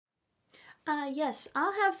Yes,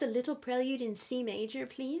 I'll have the Little Prelude in C major,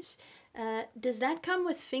 please. Does that come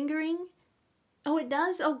with fingering? Oh, it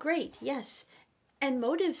does? Oh, great, yes. And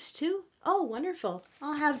motives too? Oh, wonderful.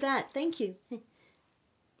 I'll have that. Thank you.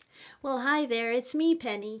 Well, hi there, it's me,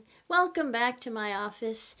 Penny. Welcome back to my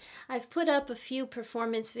office. I've put up a few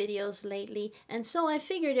performance videos lately, and so I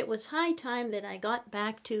figured it was high time that I got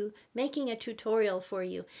back to making a tutorial for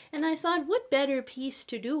you. And I thought, what better piece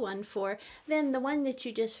to do one for than the one that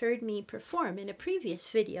you just heard me perform in a previous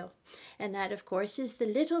video. And that, of course, is the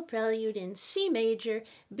Little Prelude in C major,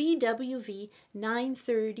 BWV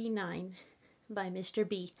 939 by Mr.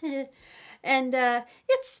 B. And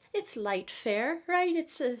it's light fare, right?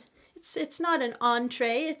 It's not an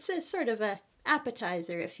entree. It's a sort of a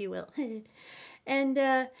appetizer, if you will. And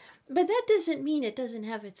but that doesn't mean it doesn't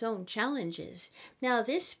have its own challenges. Now,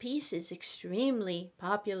 this piece is extremely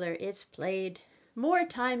popular. It's played more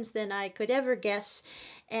times than I could ever guess,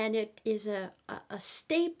 and it is a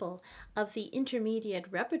staple of the intermediate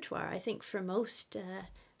repertoire, I think, for most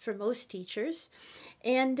teachers.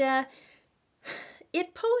 And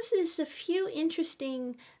it poses a few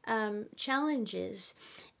interesting challenges,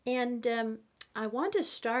 and I want to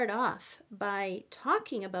start off by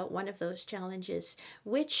talking about one of those challenges,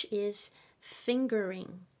 which is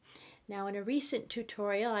fingering. Now, in a recent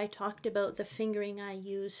tutorial, I talked about the fingering I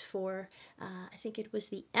use for, I think it was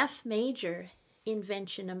the F major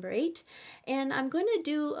invention number 8, and I'm going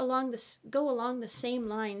to go along the same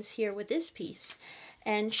lines here with this piece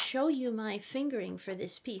and show you my fingering for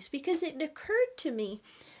this piece, because it occurred to me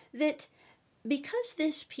that because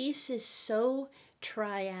this piece is so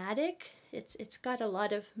triadic, it's got a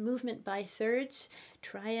lot of movement by thirds,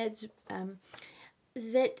 triads,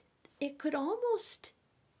 that it could almost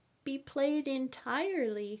be played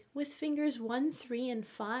entirely with fingers 1, 3, and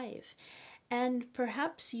 5. And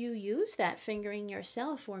perhaps you use that fingering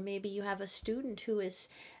yourself, or maybe you have a student who is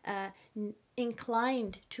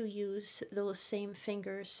inclined to use those same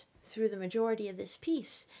fingers through the majority of this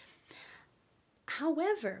piece.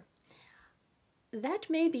 However, that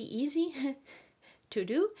may be easy to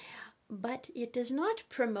do, but it does not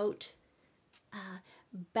promote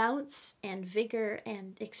bounce and vigor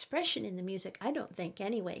and expression in the music, I don't think,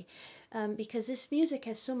 anyway, because this music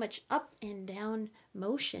has so much up and down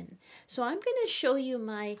motion. So I'm going to show you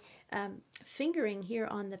my fingering here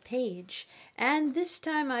on the page, and this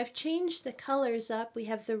time I've changed the colors up. We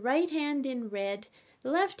have the right hand in red,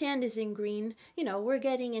 the left hand is in green. You know, we're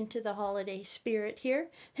getting into the holiday spirit here.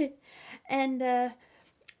 And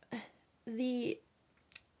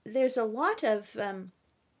there's a lot of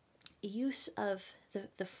use of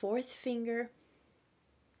the fourth finger.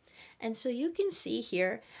 And so you can see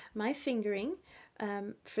here my fingering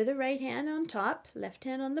for the right hand on top, left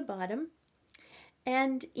hand on the bottom.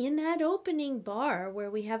 And in that opening bar where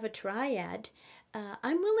we have a triad,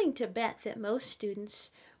 I'm willing to bet that most students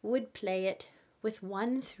would play it with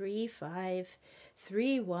 1, 3, 5,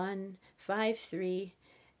 3, 1, 5, 3,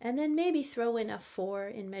 and then maybe throw in a 4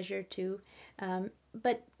 in measure 2.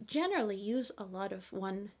 But generally use a lot of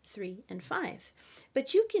 1, 3, and 5.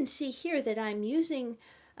 But you can see here that I'm using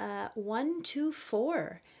 1, 2,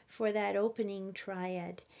 4 for that opening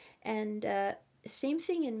triad. And same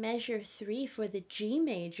thing in measure 3 for the G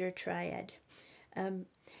major triad.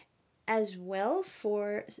 As well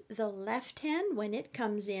for the left hand when it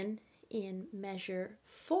comes in measure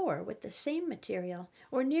 4 with the same material,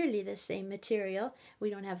 or nearly the same material. We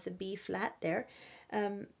don't have the B flat there.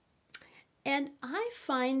 And I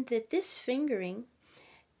find that this fingering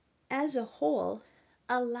as a whole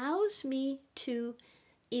allows me to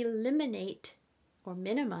eliminate or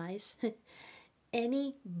minimize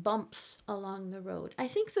any bumps along the road. I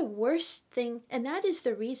think the worst thing, and that is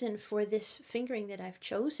the reason for this fingering that I've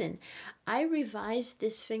chosen. I revised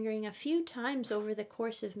this fingering a few times over the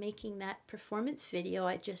course of making that performance video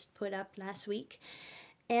I just put up last week.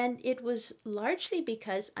 And it was largely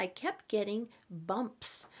because I kept getting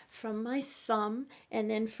bumps from my thumb and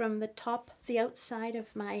then from the outside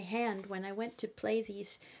of my hand when I went to play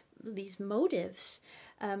these motives.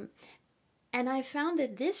 And I found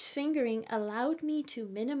that this fingering allowed me to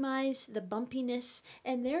minimize the bumpiness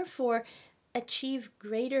and therefore achieve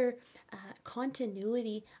greater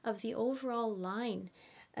continuity of the overall line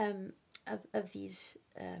of these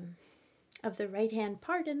of the right hand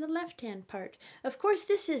part and the left hand part. Of course,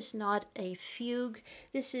 this is not a fugue.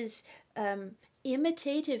 This is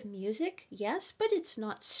imitative music, yes, but it's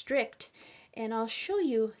not strict. And I'll show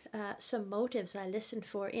you some motives I listened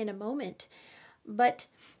for in a moment. But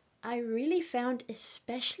I really found,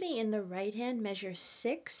 especially in the right hand measure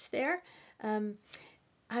 6 there,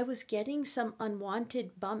 I was getting some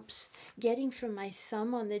unwanted bumps, getting from my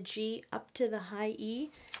thumb on the G up to the high E.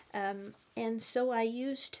 And so I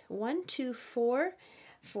used 1, 2, 4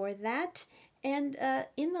 for that. And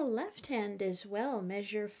in the left hand as well,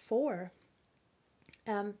 measure 4.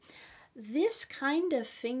 This kind of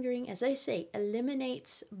fingering, as I say,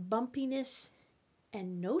 eliminates bumpiness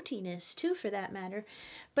and notiness too, for that matter.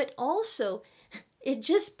 But also, it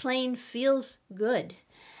just plain feels good.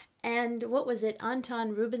 And what was it?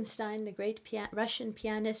 Anton Rubinstein, the great Russian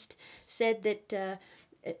pianist, said that,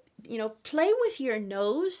 play with your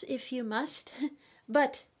nose if you must,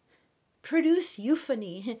 but produce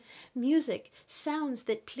euphony, music, sounds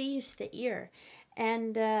that please the ear.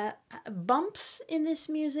 And bumps in this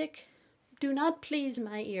music do not please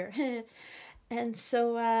my ear. And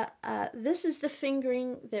so this is the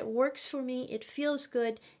fingering that works for me. It feels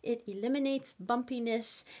good. It eliminates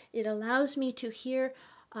bumpiness. It allows me to hear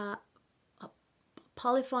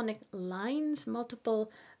polyphonic lines,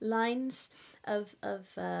 multiple lines of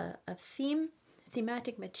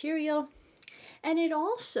thematic material. And it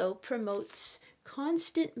also promotes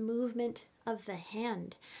constant movement of the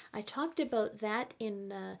hand. I talked about that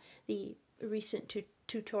in the recent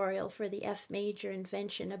tutorial for the F major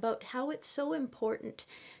invention, about how it's so important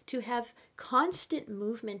to have constant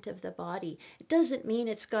movement of the body. It doesn't mean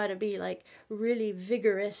it's got to be like really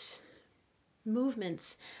vigorous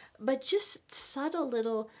movements, but just subtle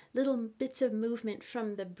little bits of movement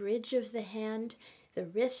from the bridge of the hand, the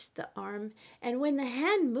wrist, the arm. And when the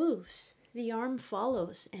hand moves, the arm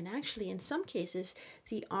follows. And actually, in some cases,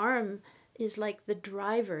 the arm is like the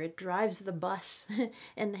driver. It drives the bus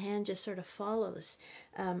and the hand just sort of follows.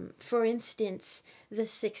 For instance, the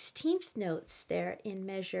 16th notes there in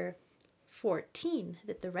measure 14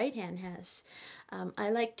 that the right hand has, I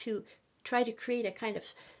like to try to create a kind of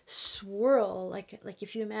swirl, like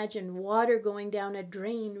if you imagine water going down a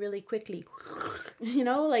drain really quickly,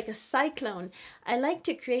 like a cyclone. I like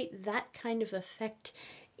to create that kind of effect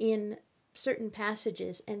in certain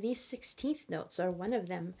passages, and these 16th notes are one of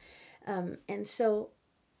them. And so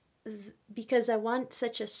because I want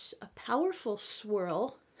such a powerful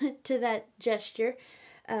swirl to that gesture,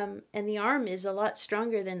 and the arm is a lot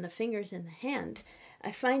stronger than the fingers in the hand,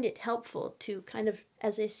 I find it helpful to kind of,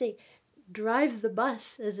 as I say, drive the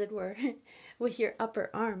bus, as it were, with your upper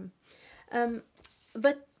arm.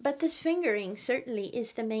 But this fingering certainly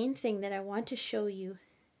is the main thing that I want to show you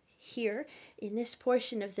here in this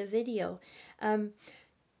portion of the video.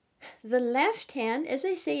 The left hand, as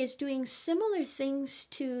I say, is doing similar things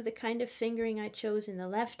to the kind of fingering I chose in the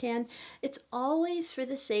left hand. It's always for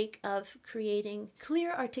the sake of creating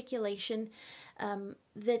clear articulation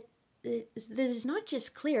that is not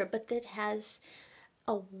just clear, but that has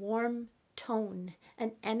a warm tone,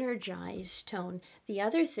 an energized tone. The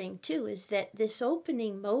other thing too is that this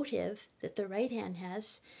opening motive that the right hand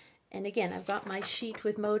has, and again, I've got my sheet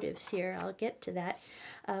with motives here, I'll get to that,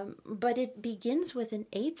 but it begins with an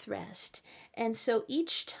 8th rest. And so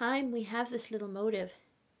each time we have this little motive,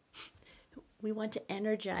 we want to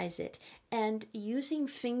energize it. And using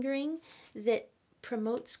fingering that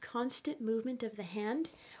promotes constant movement of the hand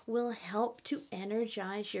will help to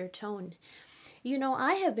energize your tone.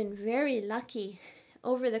 I have been very lucky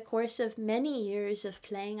over the course of many years of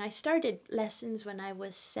playing. I started lessons when I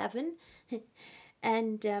was 7,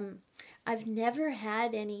 and I've never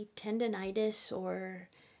had any tendinitis or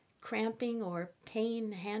cramping or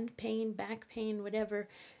pain, hand pain, back pain, whatever,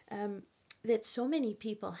 that so many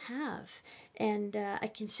people have. And I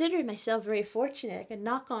consider myself very fortunate. I can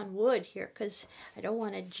knock on wood here because I don't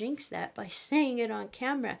want to jinx that by saying it on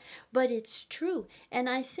camera, but it's true. And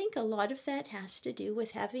I think a lot of that has to do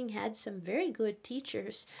with having had some very good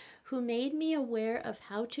teachers who made me aware of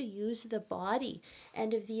how to use the body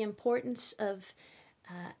and of the importance of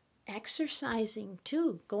exercising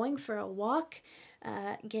too, going for a walk,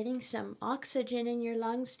 getting some oxygen in your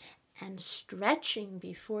lungs, and stretching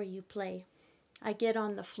before you play. I get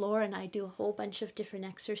on the floor and I do a whole bunch of different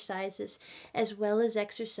exercises, as well as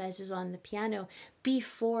exercises on the piano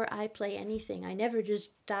before I play anything. I never just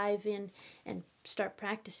dive in and start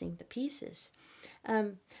practicing the pieces.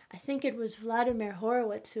 I think it was Vladimir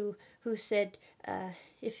Horowitz who said,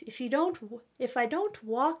 if I don't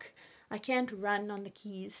walk, I can't run on the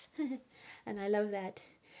keys. And I love that.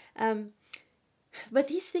 But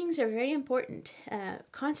these things are very important.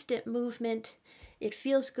 Constant movement, it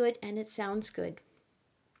feels good and it sounds good.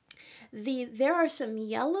 There are some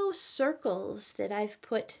yellow circles that I've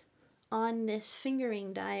put on this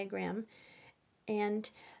fingering diagram, and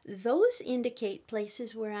those indicate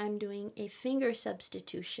places where I'm doing a finger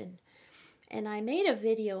substitution. And I made a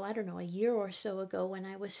video, I don't know, a year or so ago when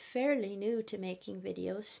I was fairly new to making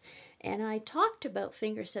videos, and I talked about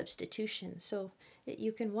finger substitution. So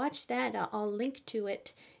you can watch that. I'll link to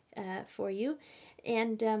it for you.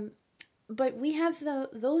 And but we have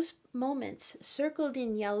those moments circled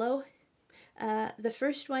in yellow. The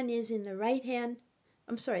first one is in the right hand,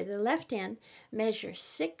 the left hand, measure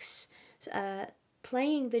 6,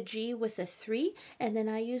 playing the G with a 3, and then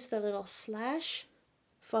I use the little slash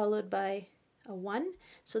followed by a 1.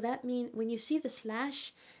 So that means when you see the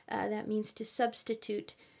slash, that means to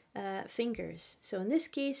substitute fingers. So in this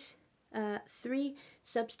case, 3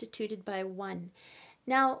 substituted by 1.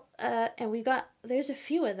 Now, and there's a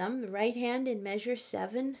few of them. The right hand in measure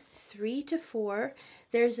 7, 3 to 4.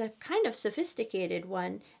 There's a kind of sophisticated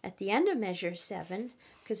one at the end of measure 7,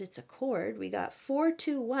 because it's a chord. We got 4,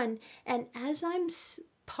 2, 1. And as I'm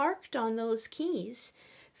parked on those keys,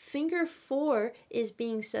 finger 4 is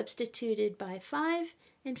being substituted by 5,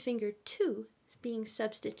 and finger 2 is being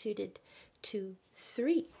substituted to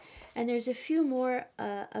 3. And there's a few more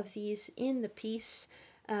of these in the piece.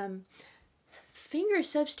 Finger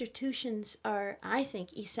substitutions are, I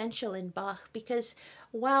think, essential in Bach, because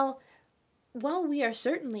while we are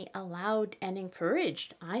certainly allowed and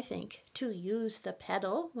encouraged, I think, to use the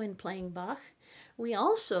pedal when playing Bach, we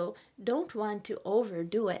also don't want to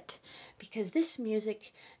overdo it, because this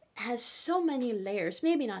music has so many layers.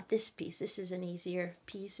 Maybe not this piece. This is an easier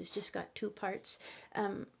piece. It's just got 2 parts.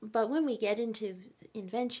 But when we get into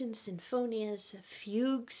inventions, sinfonias,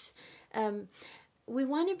 fugues, we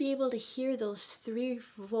want to be able to hear those 3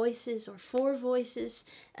 voices or 4 voices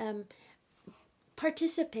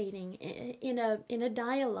participating in a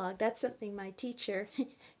dialogue. That's something my teacher,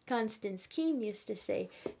 Constance Keene, used to say.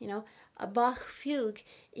 You know, a Bach fugue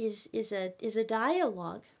is a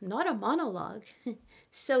dialogue, not a monologue.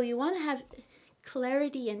 So you want to have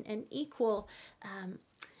clarity and equal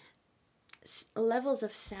levels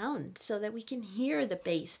of sound so that we can hear the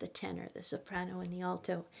bass, the tenor, the soprano, and the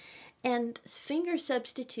alto. And finger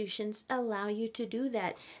substitutions allow you to do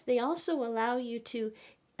that. They also allow you to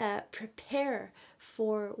prepare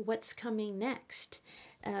for what's coming next.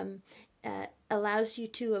 Allows you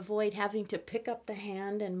to avoid having to pick up the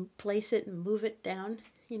hand and place it and move it down.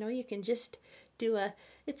 You know, you can just do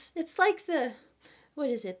it's like what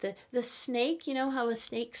is it? The snake, you know how a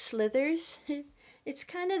snake slithers? It's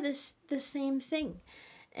kind of the same thing.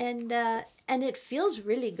 And it feels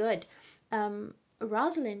really good.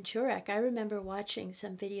 Rosalind Turek, I remember watching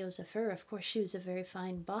some videos of her. Of course, she was a very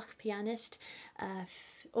fine Bach pianist.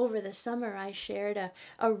 Over the summer, I shared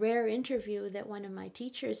a rare interview that one of my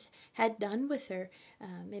teachers had done with her.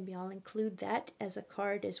 Maybe I'll include that as a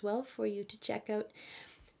card as well for you to check out.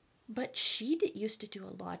 But she used to do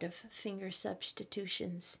a lot of finger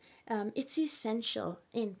substitutions. It's essential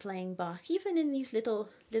in playing Bach, even in these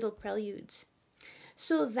little preludes.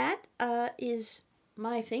 So that is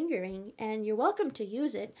my fingering, and you're welcome to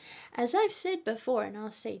use it. As I've said before, and I'll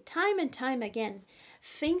say time and time again,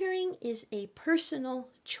 fingering is a personal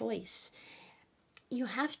choice. You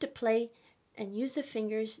have to play and use the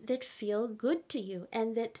fingers that feel good to you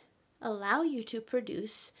and that allow you to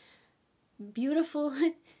produce beautiful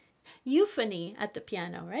euphony at the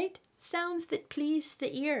piano, right? Sounds that please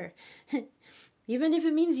the ear. Even if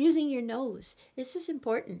it means using your nose. This is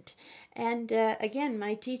important. And again,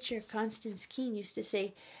 my teacher, Constance Keene, used to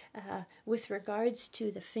say, with regards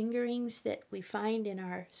to the fingerings that we find in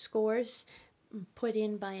our scores put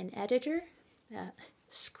in by an editor,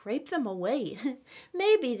 scrape them away.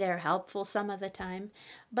 Maybe they're helpful some of the time,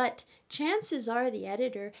 but chances are the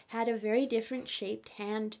editor had a very different shaped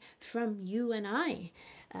hand from you and I.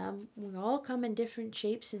 We all come in different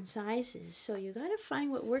shapes and sizes, so you got to find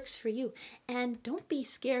what works for you. And don't be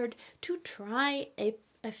scared to try a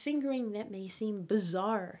fingering that may seem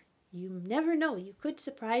bizarre. You never know. You could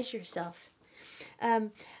surprise yourself.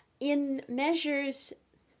 In measures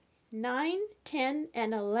 9, 10,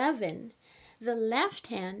 and 11, the left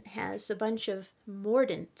hand has a bunch of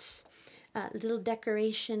mordents, a little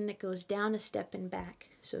decoration that goes down a step and back.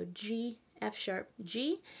 So G, F sharp,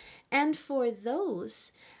 G. And for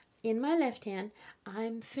those, in my left hand,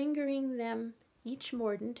 I'm fingering them, each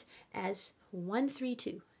mordent, as 1, 3,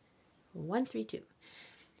 2. 1, 3, 2.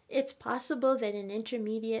 It's possible that an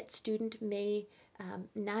intermediate student may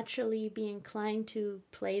naturally be inclined to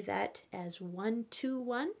play that as 1, 2,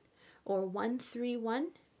 1 or 1, 3, 1,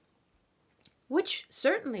 which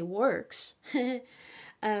certainly works.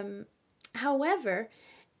 However,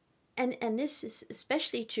 and this is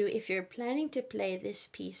especially true if you're planning to play this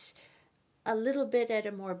piece a little bit at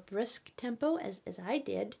a more brisk tempo, as I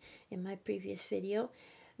did in my previous video,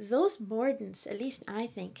 those mordants, at least I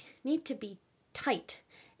think, need to be tight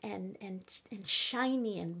and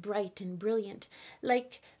shiny and bright and brilliant,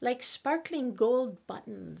 like sparkling gold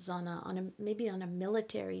buttons on a maybe on a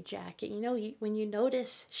military jacket. You know, when you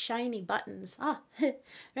notice shiny buttons,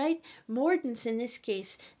 right? Mordants in this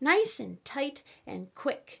case, nice and tight and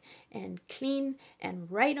quick and clean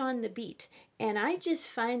and right on the beat. And I just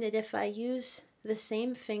find that if I use the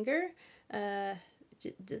same finger,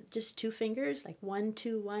 just two fingers, like 1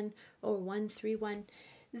 2 1 or 1 3 1,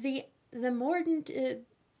 the mordant,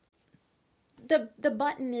 the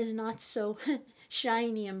button is not so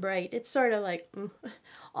shiny and bright. It's sort of like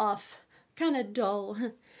off, kind of dull.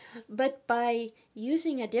 But by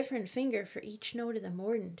using a different finger for each note of the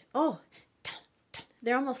mordant,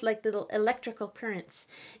 they're almost like little electrical currents.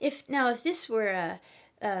 If this were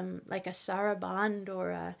like a saraband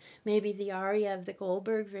or maybe the aria of the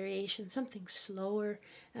Goldberg variation, something slower,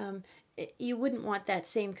 you wouldn't want that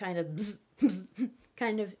same kind of bzz, bzz,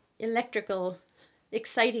 kind of electrical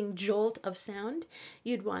exciting jolt of sound.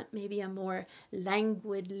 You'd want maybe a more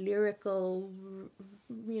languid, lyrical,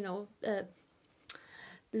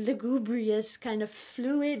 lugubrious, kind of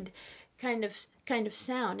fluid kind of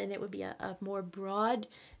sound, and it would be a more broad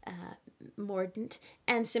mordant.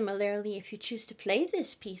 And similarly, if you choose to play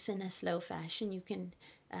this piece in a slow fashion, you can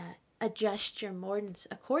adjust your mordants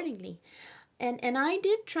accordingly. And I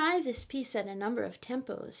did try this piece at a number of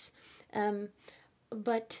tempos,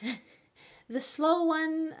 but the slow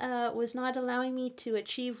one was not allowing me to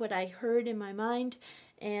achieve what I heard in my mind,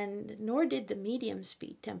 and nor did the medium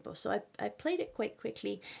speed tempo. So I played it quite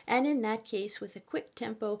quickly, and in that case, with a quick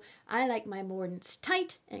tempo, I like my mordants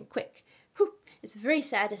tight and quick. Whew, it's very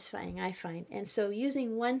satisfying, I find. And so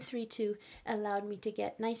using 1 3 2 allowed me to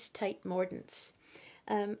get nice tight mordants.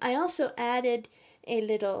 I also added a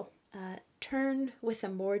little turn with a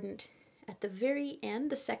mordant at the very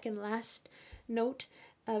end, the second last note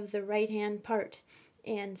of the right hand part,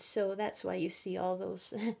 and so that's why you see all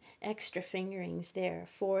those extra fingerings there,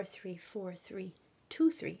 4 3 4 3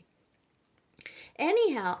 2 3.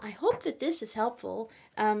 Anyhow, I hope that this is helpful.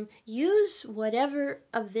 Use whatever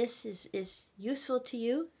of this is useful to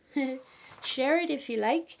you. Share it if you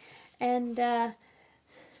like, and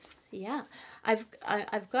yeah,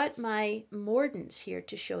 I've got my mordants here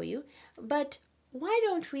to show you, but why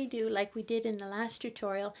don't we do like we did in the last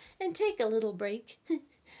tutorial and take a little break?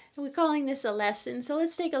 We're calling this a lesson, so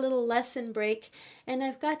let's take a little lesson break. And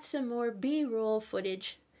I've got some more B-roll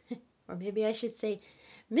footage, or maybe I should say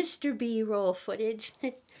Mr. B-roll footage,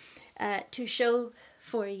 to show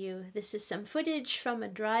for you. This is some footage from a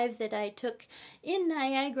drive that I took in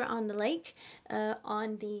Niagara-on-the-Lake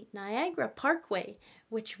on the Niagara Parkway,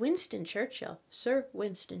 which Sir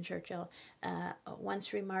Winston Churchill,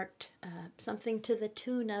 once remarked something to the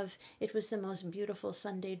tune of, "It was the most beautiful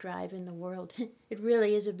Sunday drive in the world." It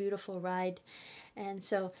really is a beautiful ride. And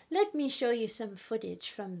so let me show you some footage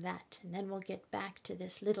from that, and then we'll get back to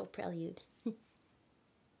this little prelude.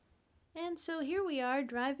 And so here we are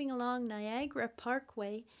driving along Niagara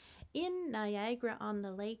Parkway in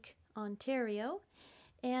Niagara-on-the-Lake, Ontario.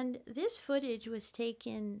 And this footage was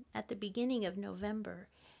taken at the beginning of November.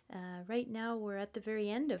 Right now we're at the very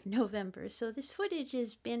end of November, so this footage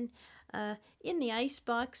has been in the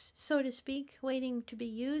icebox, so to speak, waiting to be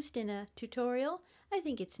used in a tutorial. I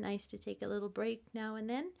think it's nice to take a little break now and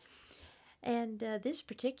then. And this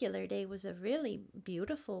particular day was a really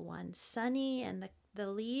beautiful one, sunny, and the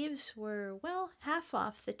leaves were, well, half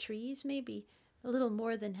off the trees, maybe a little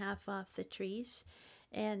more than half off the trees.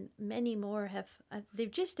 And many more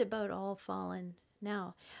they've just about all fallen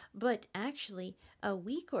now. But actually, a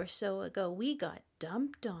week or so ago, we got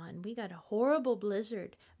dumped on. We got a horrible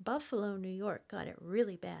blizzard. Buffalo, New York got it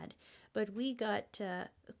really bad. But we got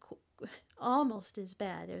almost as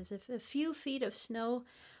bad. It was a few feet of snow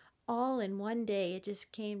all in one day. It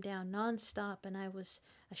just came down nonstop, and I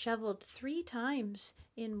shoveled 3 times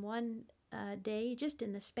in one day, just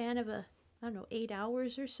in the span of 8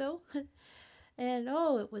 hours or so. And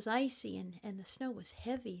it was icy, and the snow was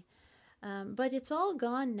heavy. But it's all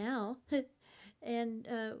gone now. And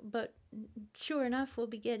but sure enough, we'll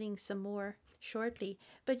be getting some more shortly.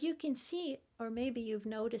 But you can see, or maybe you've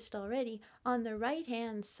noticed already, on the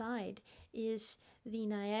right-hand side is the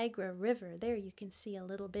Niagara River. There you can see a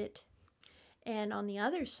little bit. And on the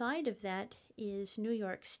other side of that is New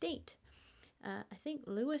York State. I think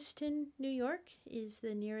Lewiston, New York is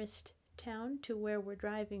the nearest town to where we're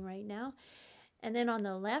driving right now. And then on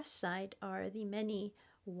the left side are the many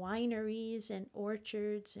wineries and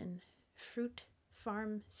orchards and fruit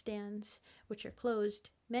farm stands, which are closed,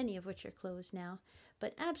 many of which are closed now,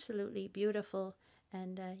 but absolutely beautiful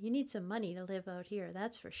And you need some money to live out here,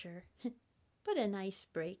 that's for sure. But a nice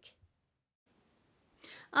break.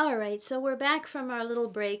 All right, so we're back from our little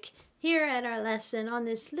break here at our lesson on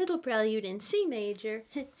this little prelude in C major.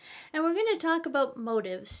 And we're going to talk about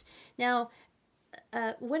motives. Now,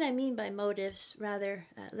 what I mean by motives, rather,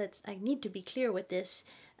 I need to be clear with this,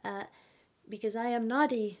 because I am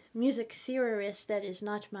not a music theorist. That is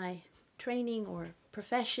not my training or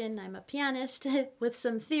profession. I'm a pianist with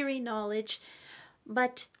some theory knowledge.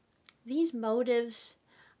 But these motives,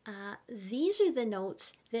 these are the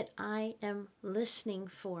notes that I am listening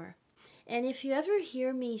for. And if you ever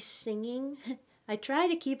hear me singing, I try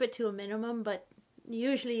to keep it to a minimum, but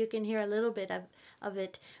usually you can hear a little bit of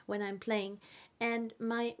it when I'm playing. And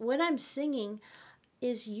what I'm singing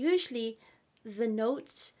is usually the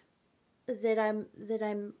notes that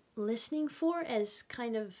I'm listening for as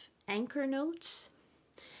kind of anchor notes.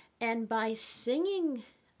 And by singing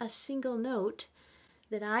a single note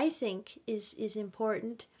that I think is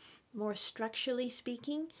important, more structurally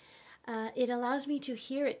speaking, it allows me to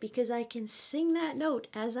hear it because I can sing that note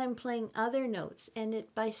as I'm playing other notes, and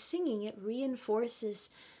by singing it reinforces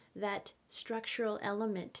that structural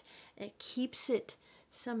element. It keeps it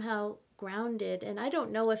somehow grounded, and I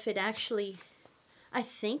don't know if it actually, I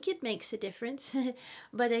think it makes a difference,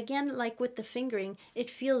 but again, like with the fingering, it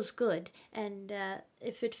feels good, and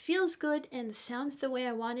if it feels good and sounds the way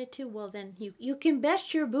I want it to, well then you can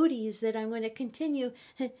bet your booties that I'm going to continue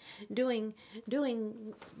doing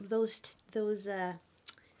those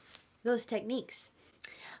techniques.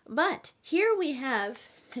 But here we have,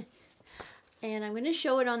 and I'm going to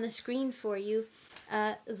show it on the screen for you,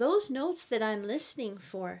 those notes that I'm listening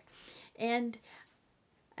for. And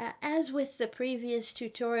as with the previous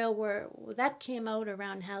tutorial where that came out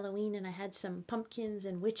around Halloween, and I had some pumpkins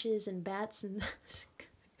and witches and bats and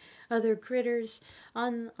other critters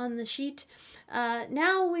on the sheet,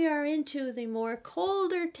 now we are into the more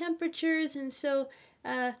colder temperatures, and so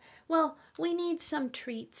well, we need some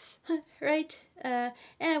treats, right?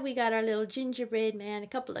 And we got our little gingerbread man, a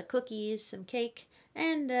couple of cookies, some cake,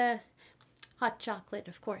 and hot chocolate,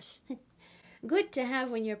 of course. Good to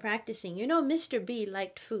have when you're practicing. You know, Mr. B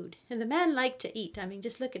liked food, and the man liked to eat. I mean,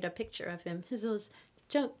 just look at a picture of him. Those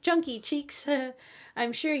chunky cheeks.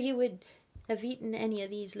 I'm sure he would have eaten any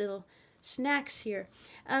of these little snacks here.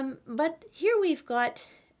 But here we've got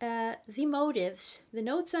the motives, the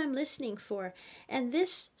notes I'm listening for. And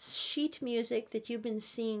this sheet music that you've been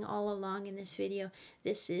seeing all along in this video,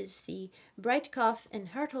 this is the Breitkopf and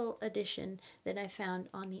Hartel edition that I found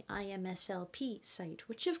on the IMSLP site,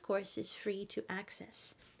 which of course is free to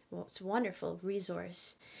access. Well, it's a wonderful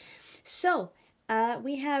resource. So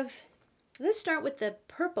let's start with the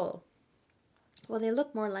purple. Well, they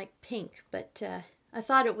look more like pink, but I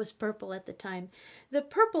thought it was purple at the time. The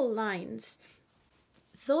purple lines,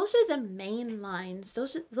 those are the main lines.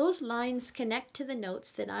 Those lines connect to the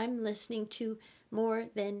notes that I'm listening to more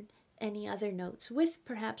than any other notes, with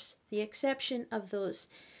perhaps the exception of those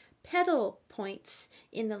pedal points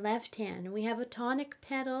in the left hand. We have a tonic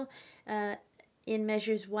pedal in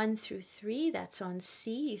measures 1 through 3. That's on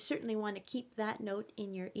C. You certainly want to keep that note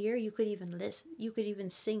in your ear. You could even listen. You could even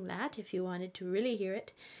sing that if you wanted to really hear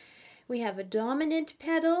it. We have a dominant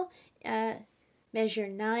pedal, measure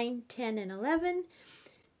 9, 10, and 11.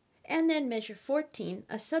 And then measure 14,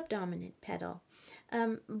 a subdominant pedal.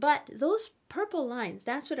 But those purple lines,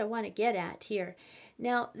 that's what I want to get at here.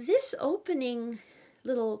 Now, this opening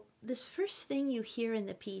this first thing you hear in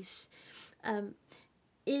the piece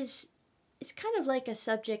it's kind of like a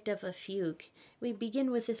subject of a fugue. We begin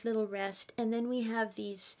with this little rest, and then we have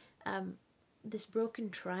these this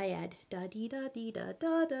broken triad. Da dee da dee da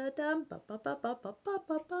da da dum ba ba ba ba ba ba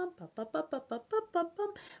ba bum ba ba ba ba ba ba ba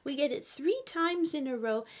bum. We get it 3 times in a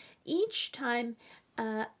row. Each time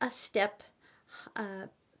a step.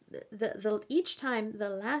 Each time the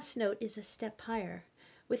last note is a step higher,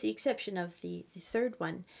 with the exception of the third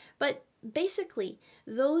one. But basically,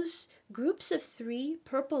 those groups of 3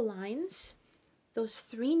 purple lines, those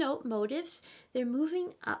 3 note motives, they're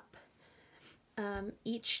moving up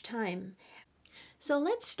each time. So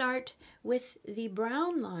let's start with the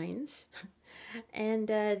brown lines. And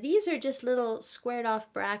these are just little squared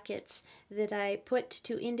off brackets that I put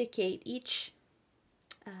to indicate each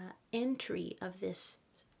entry of this.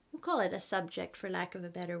 We'll call it a subject for lack of a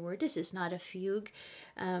better word. This is not a fugue.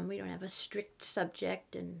 We don't have a strict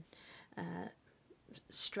subject and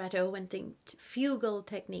stretto and fugal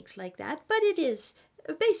techniques like that, but it is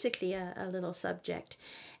basically a little subject.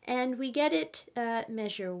 And we get it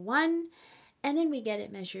measure 1, and then we get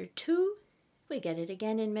it measure 2, we get it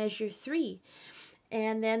again in measure 3.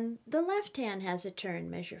 And then the left hand has a turn.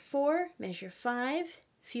 Measure 4, measure 5.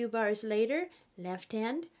 Few bars later, left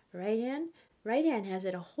hand, right hand. Right hand has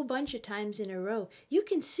it a whole bunch of times in a row. You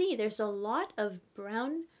can see there's a lot of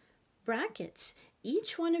brown brackets.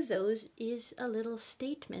 Each one of those is a little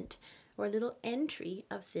statement or a little entry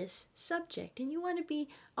of this subject. And you want to be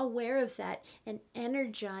aware of that and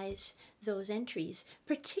energize those entries,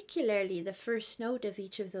 particularly the first note of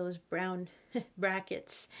each of those brown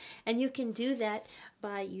brackets. And you can do that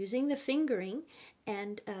by using the fingering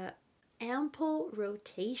and ample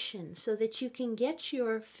rotation so that you can get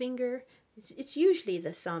your finger, it's usually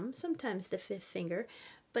the thumb, sometimes the fifth finger,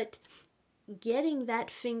 but getting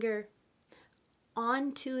that finger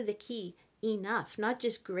onto the key enough, not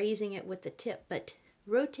just grazing it with the tip, but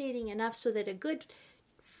rotating enough so that a good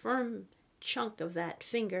firm chunk of that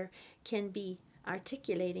finger can be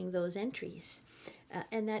articulating those entries.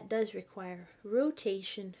 And that does require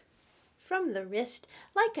rotation from the wrist,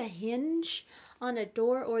 like a hinge on a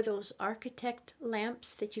door or those architect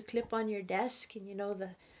lamps that you clip on your desk, and you know the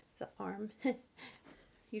arm.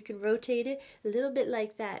 You can rotate it a little bit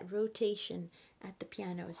like that. Rotation at the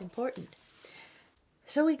piano is important.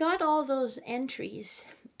 So we got all those entries,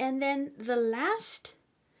 and then the last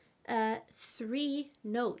 3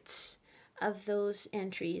 notes of those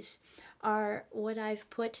entries are what I've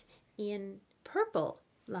put in purple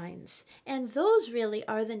lines, and those really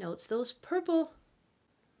are the notes. Those purple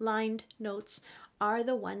lined notes are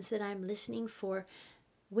the ones that I'm listening for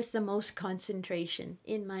with the most concentration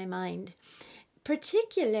in my mind,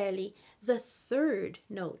 particularly the third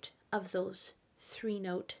note of those 3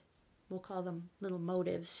 note, we'll call them little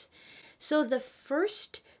motives. So the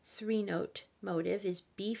first 3 note motive is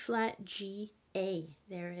B flat G A.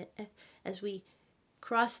 There, as we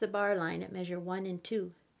cross the bar line at measure 1 and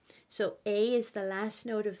 2. So A is the last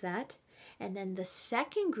note of that, and then the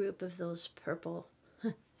second group of those purple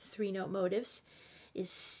 3 note motives is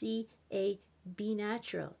C A B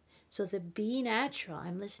natural. So the B natural,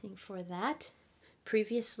 I'm listening for that.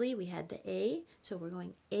 Previously we had the A, so we're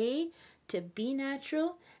going A to B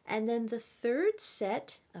natural, and then the third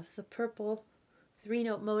set of the purple 3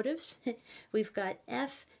 note motives, we've got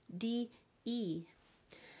F, D, E.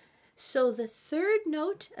 So the third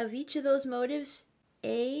note of each of those motives,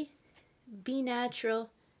 A, B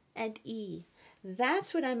natural, and E.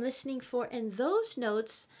 That's what I'm listening for, and those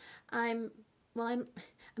notes I'm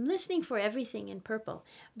listening for everything in purple,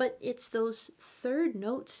 but it's those third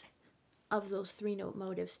notes of those 3 note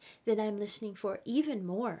motives that I'm listening for even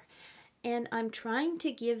more. And I'm trying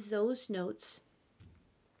to give those notes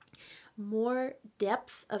more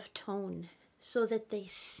depth of tone so that they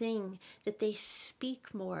sing, that they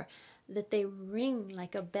speak more, that they ring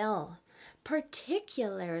like a bell,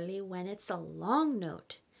 particularly when it's a long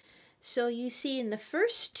note. So you see in the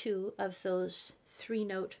first 2 of those 3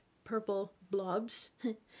 note purple blobs,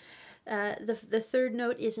 the third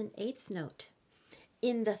note is an 8th note.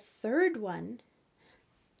 In the third one,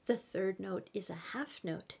 the third note is a half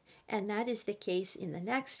note, and that is the case in the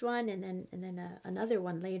next one, and then another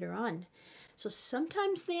one later on. So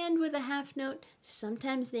sometimes they end with a half note,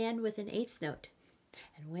 sometimes they end with an 8th note.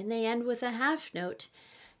 And when they end with a half note,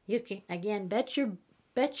 you can, again, bet your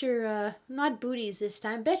not booties this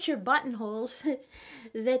time, bet your buttonholes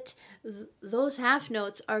that those half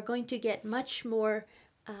notes are going to get much more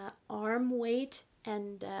arm weight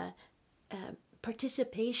and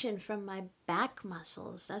participation from my back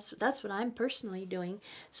muscles. That's what I'm personally doing,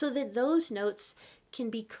 so that those notes can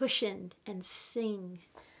be cushioned and sing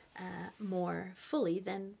more fully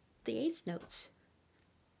than the 8th notes.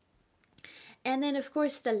 And then of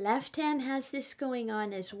course the left hand has this going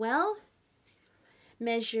on as well.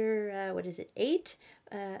 Measure, 8?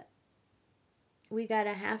 We got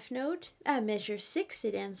a half note. Measure 6,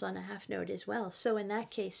 it ends on a half note as well. So in that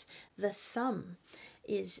case, the thumb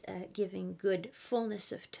is giving good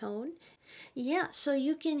fullness of tone. Yeah, so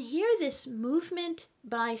you can hear this movement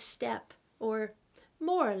by step, or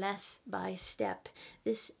more or less by step,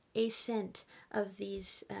 this ascent of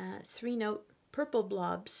these 3 note purple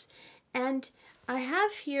blobs. And I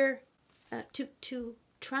have here to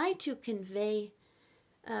try to convey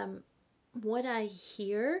what I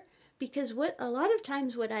hear, because a lot of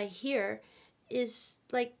times what I hear is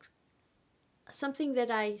like something that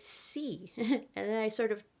I see and then I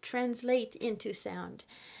sort of translate into sound.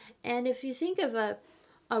 And if you think of a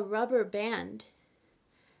rubber band,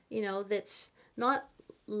 you know, that's not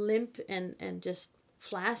limp and just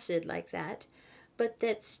flaccid like that, but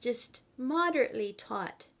that's just moderately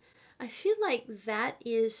taut, I feel like that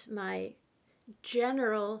is my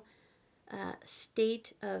general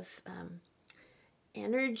state of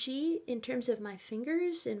energy in terms of my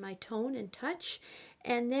fingers and my tone and touch.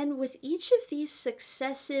 And then with each of these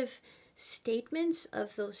successive statements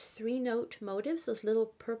of those 3-note motives, those little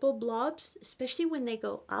purple blobs, especially when they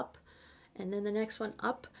go up, and then the next one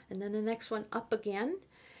up, and then the next one up again,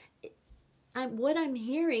 what I'm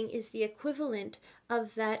hearing is the equivalent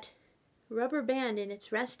of that rubber band in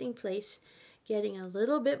its resting place getting a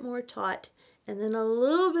little bit more taut, and then a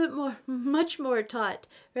little bit more, much more taut,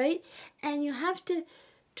 right? And you have to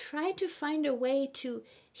try to find a way to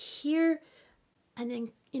hear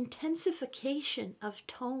an intensification of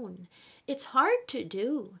tone. It's hard to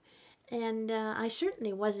do. And I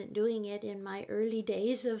certainly wasn't doing it in my early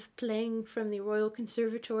days of playing from the Royal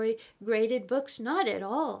Conservatory graded books, not at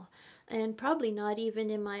all. And probably not even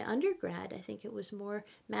in my undergrad. I think it was more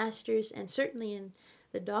master's, and certainly in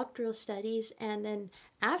the doctoral studies, and then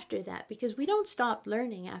after that, because we don't stop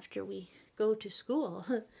learning after we go to school.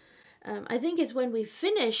 I think it's when we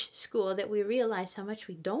finish school that we realize how much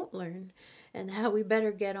we don't learn, and how we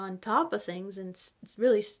better get on top of things and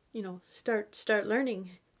really, start learning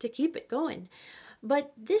to keep it going.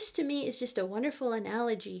 But this to me is just a wonderful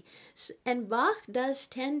analogy. And Bach does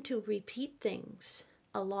tend to repeat things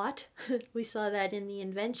a lot. We saw that in the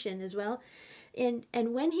Invention as well. And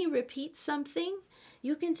when he repeats something,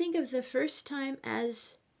 you can think of the first time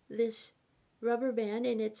as this rubber band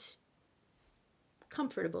in its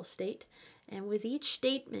comfortable state. And with each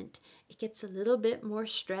statement, it gets a little bit more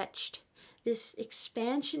stretched. This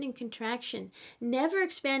expansion and contraction, never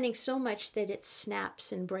expanding so much that it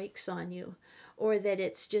snaps and breaks on you, or that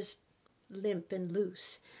it's just limp and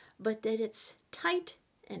loose, but that it's tight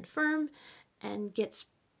and firm and gets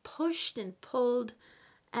pushed and pulled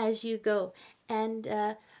as you go. And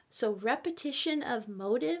so repetition of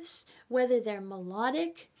motives, whether they're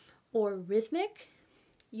melodic or rhythmic,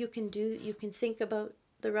 you can think about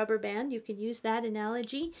the rubber band, you can use that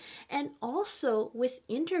analogy, and also with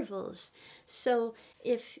intervals. So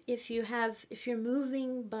if you're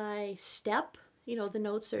moving by step, the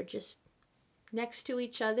notes are just next to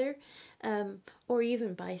each other, or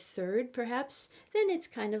even by third perhaps, then it's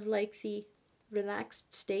kind of like the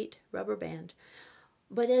relaxed state rubber band.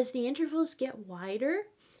 But as the intervals get wider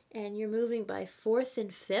and you're moving by fourth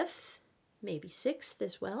and fifth, maybe sixth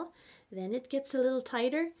as well, then it gets a little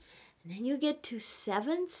tighter. And then you get to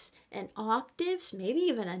sevenths and octaves, maybe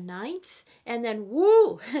even a ninth, and then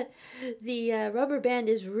woo, the rubber band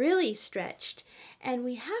is really stretched. And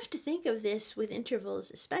we have to think of this with intervals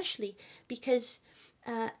especially because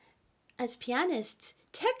as pianists,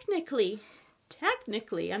 technically,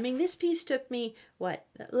 I mean, this piece took me,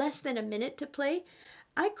 less than a minute to play.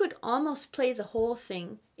 I could almost play the whole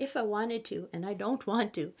thing if I wanted to, and I don't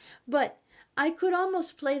want to, but I could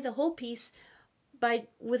almost play the whole piece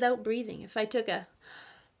without breathing. If I took a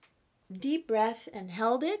deep breath and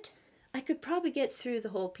held it, I could probably get through the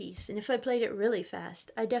whole piece. And if I played it really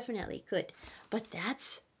fast, I definitely could. But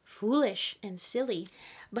that's foolish and silly.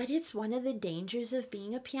 But it's one of the dangers of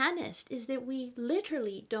being a pianist, is that we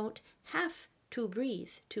literally don't have to breathe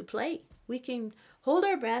to play. We can hold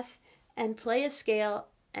our breath and play a scale,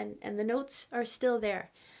 and the notes are still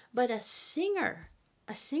there. But a singer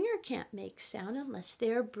can't make sound unless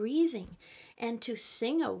they're breathing. And to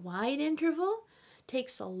sing a wide interval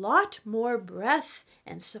takes a lot more breath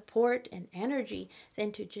and support and energy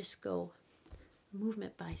than to just go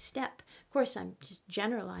movement by step. Of course, I'm just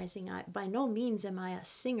generalizing. By no means am I a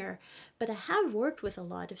singer, but I have worked with a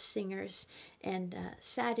lot of singers and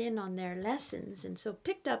sat in on their lessons, and so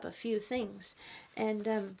picked up a few things.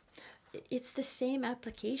 And it's the same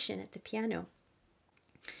application at the piano.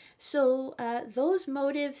 So those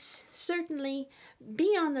motives, certainly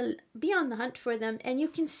be on the hunt for them. And you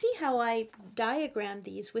can see how I diagram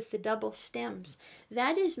these with the double stems.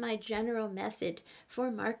 That is my general method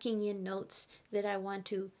for marking in notes that I want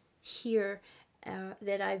to hear,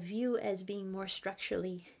 that I view as being more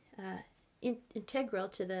structurally integral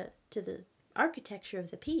to the architecture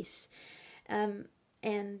of the piece. And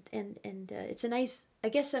it's a nice, I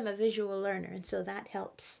guess I'm a visual learner, and so that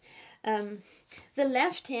helps. The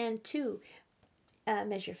left hand too,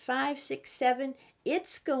 measure 5, 6, 7.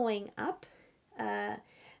 It's going up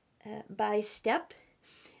by step.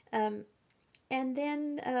 And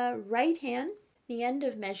then right hand, the end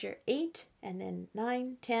of measure 8, and then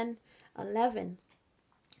 9, 10, 11.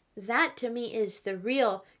 That to me is the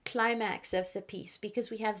real climax of the piece, because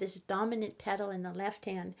we have this dominant pedal in the left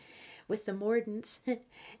hand with the mordents,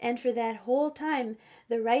 and for that whole time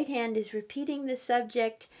the right hand is repeating the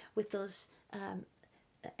subject with those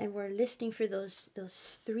and we're listening for those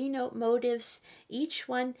 3-note motives, each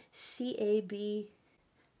one C, A, B,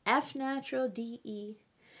 F natural, D, E,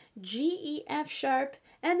 G, E, F sharp,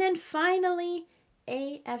 and then finally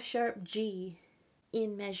A, F sharp, G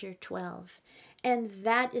in measure 12. And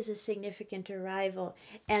that is a significant arrival.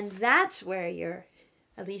 And that's where your,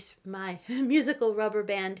 at least my musical rubber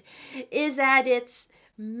band, is at its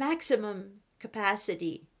maximum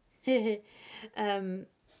capacity.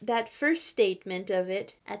 That first statement of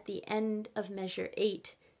it at the end of measure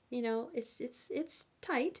 8, you know, it's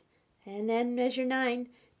tight. And then measure 9,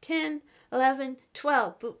 10, 11,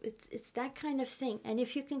 12. But it's that kind of thing. And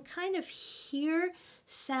if you can kind of hear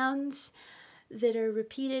sounds that are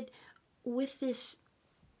repeated with this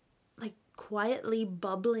like quietly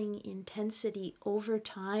bubbling intensity over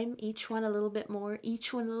time, each one a little bit more,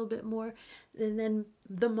 each one a little bit more, and then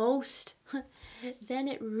the most, then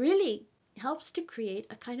it really helps to create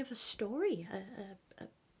a kind of a story, a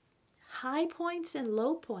high points and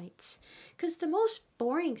low points. Because the most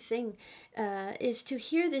boring thing is to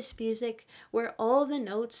hear this music where all the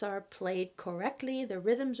notes are played correctly, the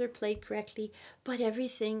rhythms are played correctly, but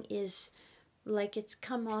everything is like it's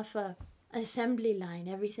come off a assembly line.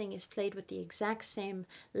 Everything is played with the exact same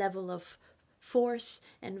level of force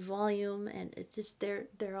and volume, and it's just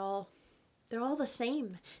they're all the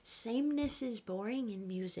same. Sameness is boring in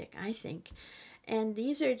music, I think. And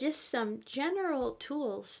these are just some general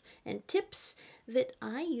tools and tips that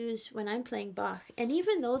I use when I'm playing Bach. And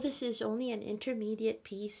even though this is only an intermediate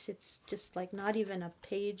piece, it's just like not even a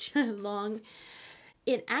page long,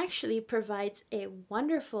 it actually provides a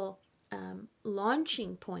wonderful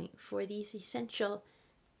launching point for these essential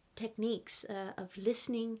techniques of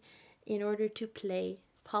listening in order to play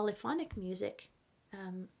polyphonic music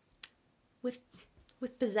with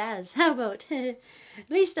pizzazz. How about? At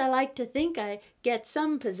least I like to think I get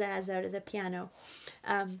some pizzazz out of the piano.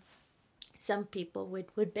 Some people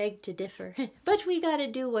would beg to differ, but we got to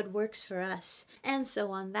do what works for us. And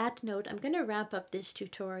so on that note, I'm going to wrap up this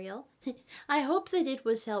tutorial. I hope that it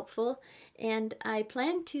was helpful, and I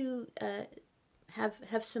plan to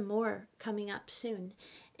have some more coming up soon.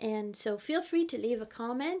 And so feel free to leave a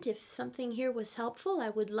comment if something here was helpful. I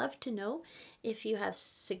would love to know. If you have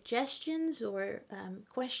suggestions or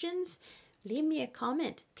questions, leave me a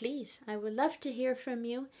comment, please. I would love to hear from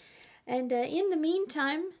you. And in the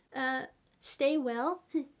meantime, stay well,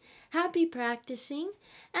 happy practicing,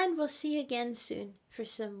 and we'll see you again soon for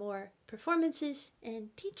some more performances and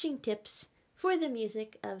teaching tips for the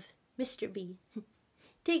music of Mr. B.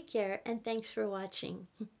 Take care, and thanks for watching.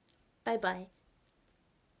 Bye-bye.